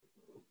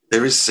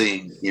There is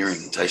seeing,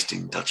 hearing,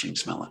 tasting, touching,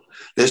 smelling.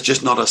 There's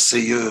just not a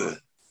seer,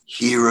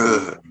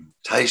 hearer,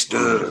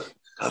 taster,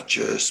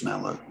 toucher,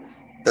 smeller.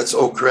 That's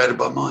all created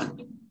by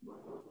mind.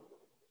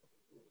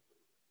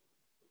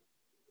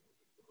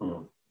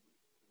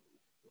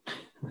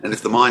 And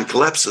if the mind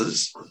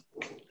collapses,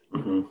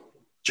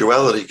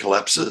 duality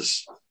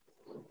collapses,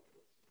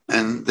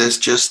 and there's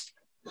just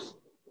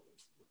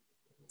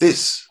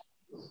this.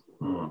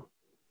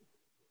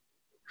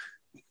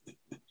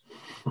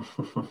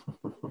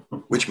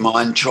 Which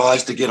mind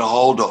tries to get a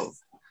hold of.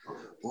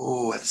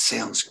 Oh, that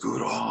sounds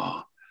good.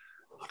 Oh,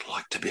 I'd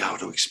like to be able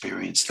to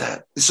experience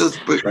that. This is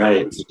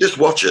right. Just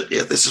watch it.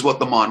 Yeah, this is what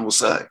the mind will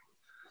say.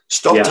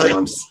 Stop taking.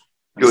 I'm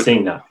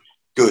seeing that.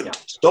 Good. Yeah.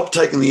 Stop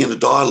taking the inner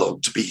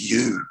dialogue to be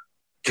you,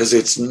 because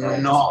it's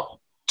not.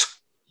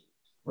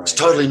 Right. It's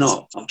totally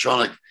not. I'm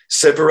trying to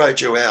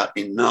separate you out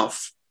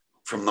enough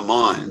from the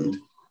mind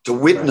to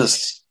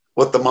witness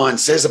what the mind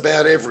says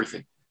about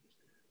everything.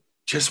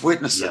 Just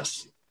witness it.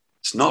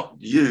 It's not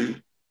you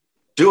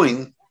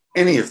doing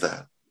any of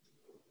that.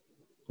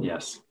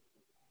 Yes.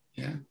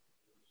 Yeah.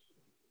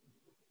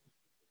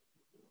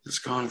 It's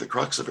kind of the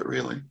crux of it,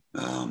 really.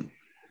 Come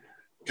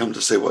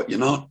to see what you're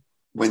not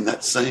when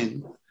that's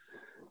seen.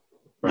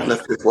 Right.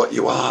 Left with what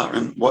you are,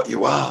 and what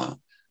you are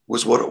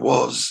was what it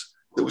was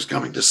that was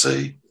coming to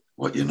see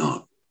what you're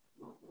not.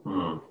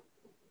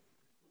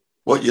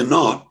 What you're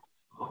not,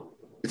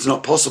 it's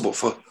not possible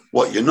for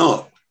what you're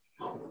not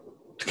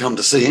to come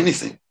to see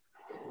anything.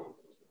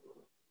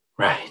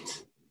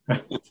 Right.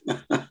 Right.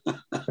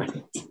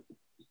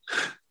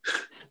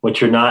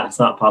 What you're not, it's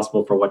not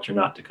possible for what you're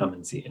not to come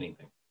and see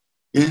anything.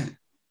 Yeah.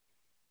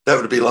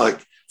 That would be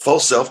like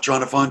false self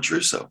trying to find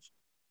true self.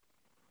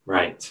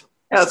 Right.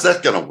 How's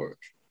that going to work?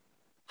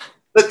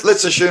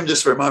 Let's assume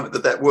just for a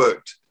moment that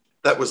worked.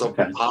 That was a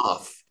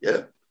path.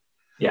 Yeah.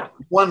 Yeah.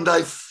 One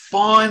day,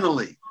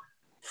 finally,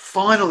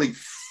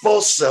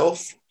 false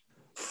self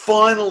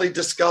finally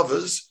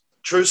discovers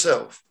true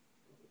self.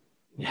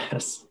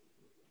 Yes.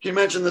 Can you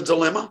imagine the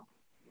dilemma?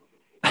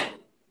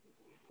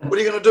 What are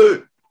you going to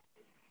do?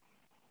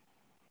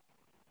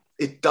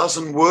 It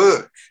doesn't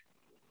work.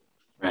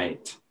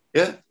 Right.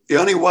 Yeah. The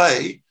only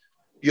way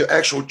your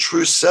actual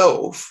true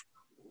self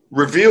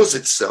reveals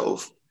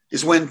itself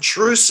is when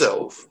true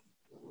self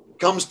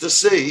comes to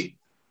see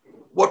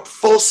what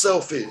false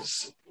self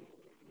is.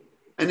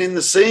 And in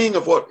the seeing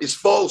of what is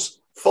false,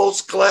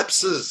 false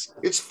collapses.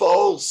 It's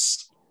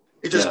false.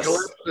 It just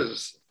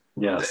collapses.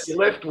 Yes. You're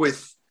left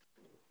with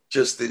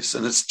just this,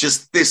 and it's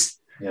just this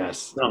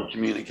that I'm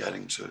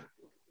communicating to.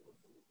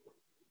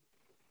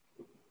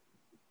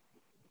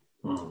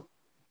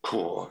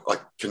 Cool. I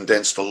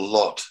condensed a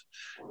lot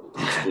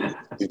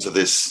into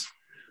this.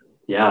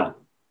 Yeah.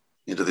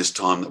 Into this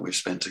time that we've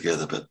spent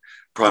together, but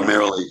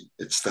primarily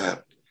it's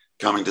that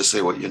coming to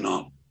see what you're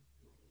not.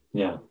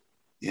 Yeah.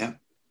 Yeah.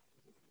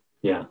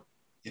 Yeah.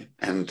 Yeah.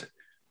 And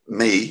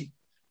me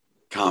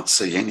can't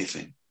see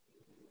anything.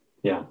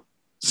 Yeah.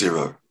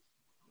 Zero.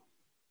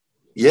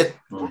 Yet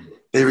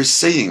there is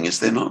seeing, is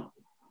there not?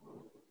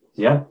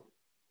 Yeah.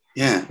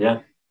 Yeah. Yeah.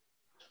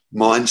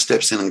 Mind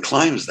steps in and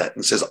claims that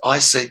and says, I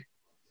see.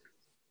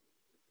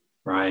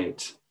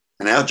 Right.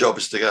 And our job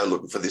is to go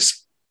looking for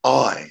this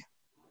I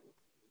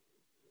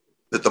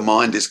that the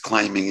mind is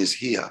claiming is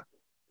here.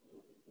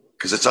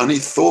 Because it's only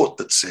thought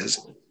that says,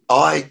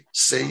 I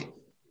see.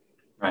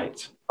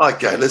 Right.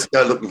 Okay, let's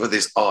go looking for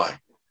this I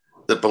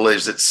that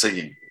believes it's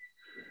seeing.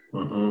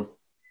 Mm-hmm.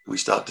 We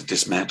start to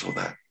dismantle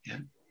that. Yeah.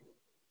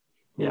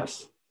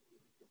 Yes.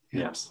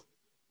 Yes.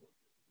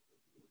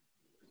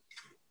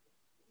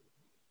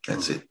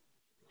 That's it.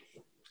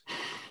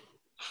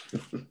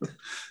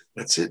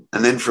 That's it.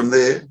 And then from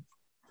there,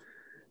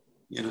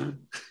 a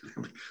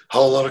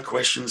whole lot of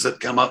questions that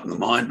come up, and the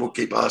mind will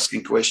keep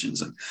asking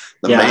questions. And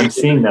I'm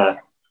seeing that.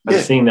 I'm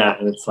seeing that,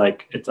 and it's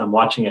like I'm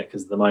watching it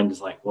because the mind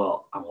is like,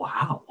 well,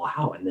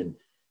 how? And then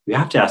you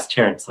have to ask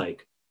Terence,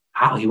 like,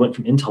 how he went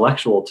from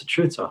intellectual to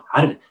truth. So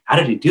how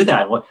did he do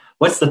that?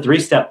 What's the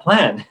 3-step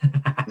plan?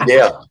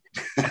 Yeah.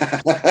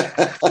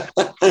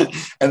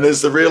 And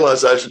there's the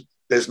realization: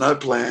 there's no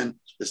plan,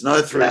 there's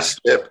no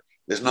 3-step,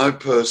 there's no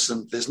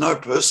person,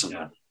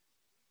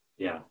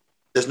 Yeah.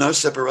 There's no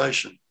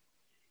separation.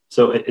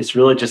 So it's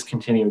really just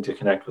continuing to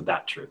connect with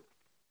that truth.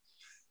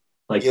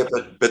 Like,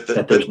 but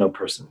that there's no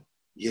person.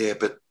 Yeah,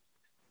 but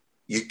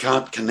you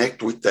can't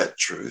connect with that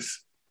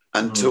truth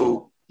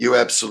until you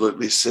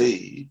absolutely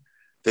see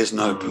there's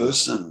no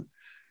person.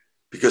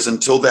 Because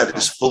until that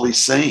is fully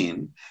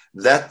seen,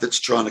 that's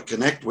trying to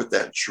connect with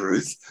that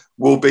truth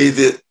will be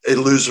the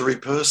illusory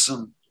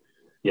person.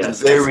 Yes,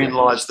 and therein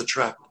lies the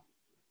trap.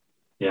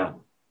 Yeah.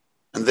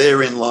 And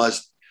therein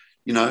lies,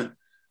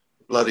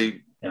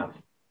 bloody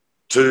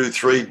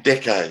 2-3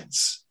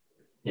 decades.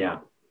 Yeah.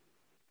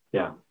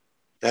 Yeah.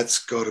 That's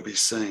got to be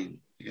seen.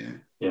 Yeah.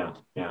 Yeah.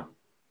 Yeah.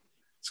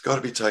 It's got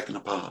to be taken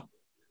apart.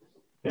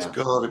 Yeah. It's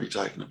got to be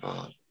taken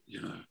apart,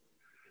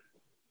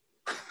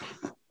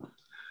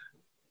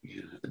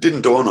 It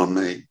didn't dawn on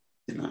me,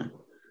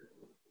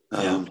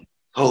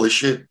 Holy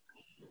shit,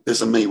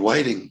 there's a me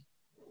waiting.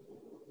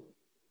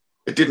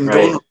 It didn't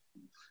dawn on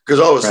me because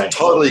I was Right.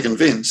 totally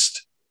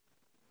convinced,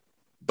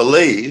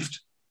 believed,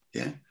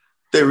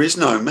 there is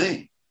no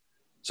me.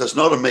 So it's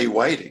not a me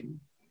waiting.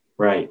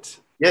 Right.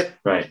 Yet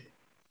Right.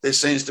 there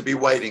seems to be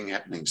waiting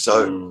happening.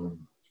 So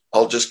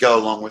I'll just go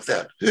along with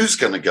that. Who's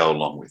going to go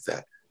along with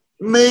that?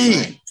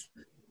 Me.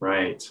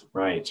 Right.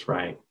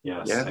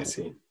 Yes, Yeah. I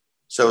see.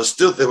 So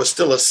there was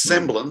still a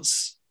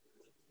semblance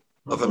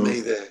of a me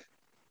there.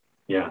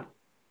 Yeah.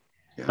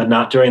 But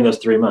not during those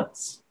 3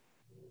 months.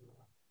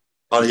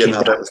 Oh, yeah,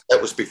 no,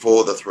 that was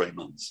before the 3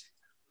 months.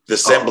 The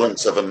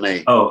semblance of a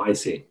me. Oh, I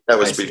see. That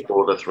was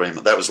before the 3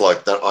 months. That was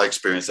like that. I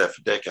experienced that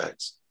for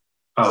decades.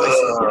 Oh, I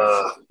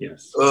see.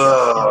 Yes.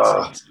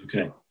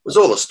 Okay. It was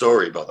all a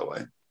story, by the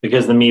way.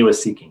 Because the me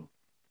was seeking.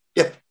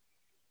 Yep.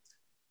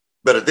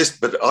 But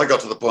I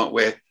got to the point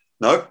where,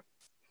 no,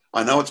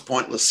 I know it's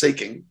pointless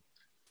seeking,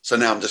 so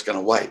now I'm just going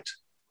to wait.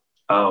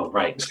 Oh,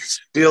 right.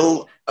 It's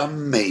still a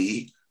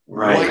me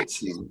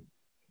waiting.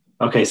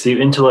 Okay, so you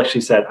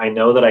intellectually said, I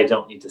know that I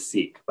don't need to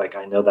seek. Like,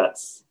 I know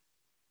that's...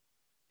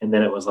 And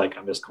then it was like,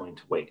 I'm just going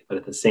to wait. But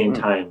at the same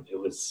time, it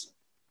was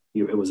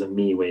a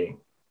me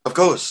waiting. Of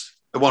course.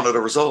 I wanted a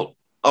result.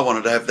 I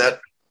wanted to have that.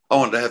 I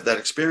wanted to have that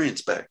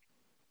experience back.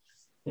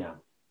 Yeah.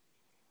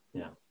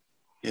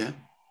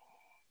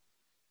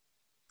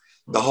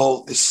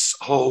 This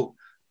whole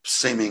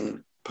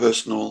seeming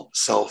personal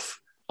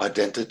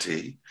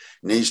self-identity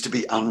needs to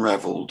be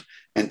unraveled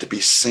and to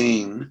be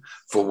seen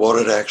for what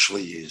it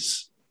actually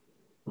is.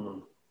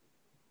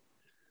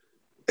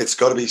 It's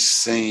got to be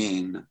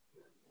seen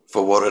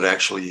for what it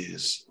actually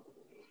is.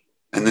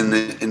 And then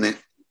in the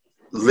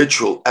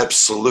literal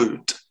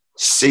absolute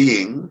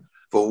seeing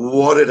for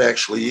what it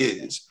actually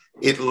is,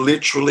 it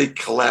literally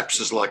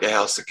collapses like a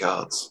house of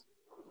cards.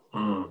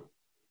 When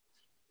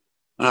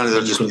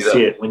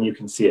you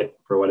can see it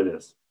for what it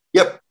is.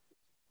 Yep.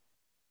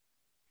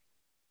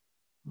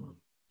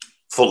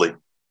 Fully.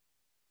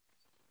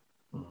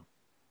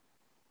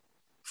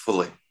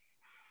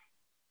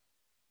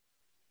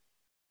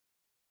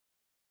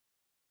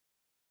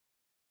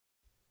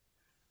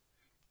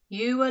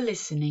 You are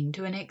listening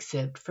to an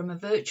excerpt from a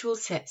virtual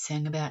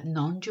satsang about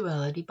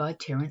non-duality by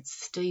Terence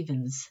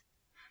Stevens.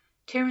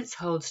 Terence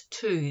holds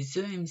 2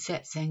 Zoom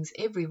satsangs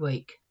every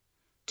week.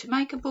 To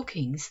make a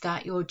booking,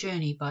 start your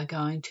journey by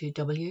going to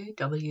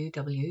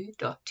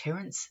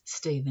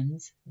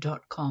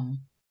www.terencestevens.com.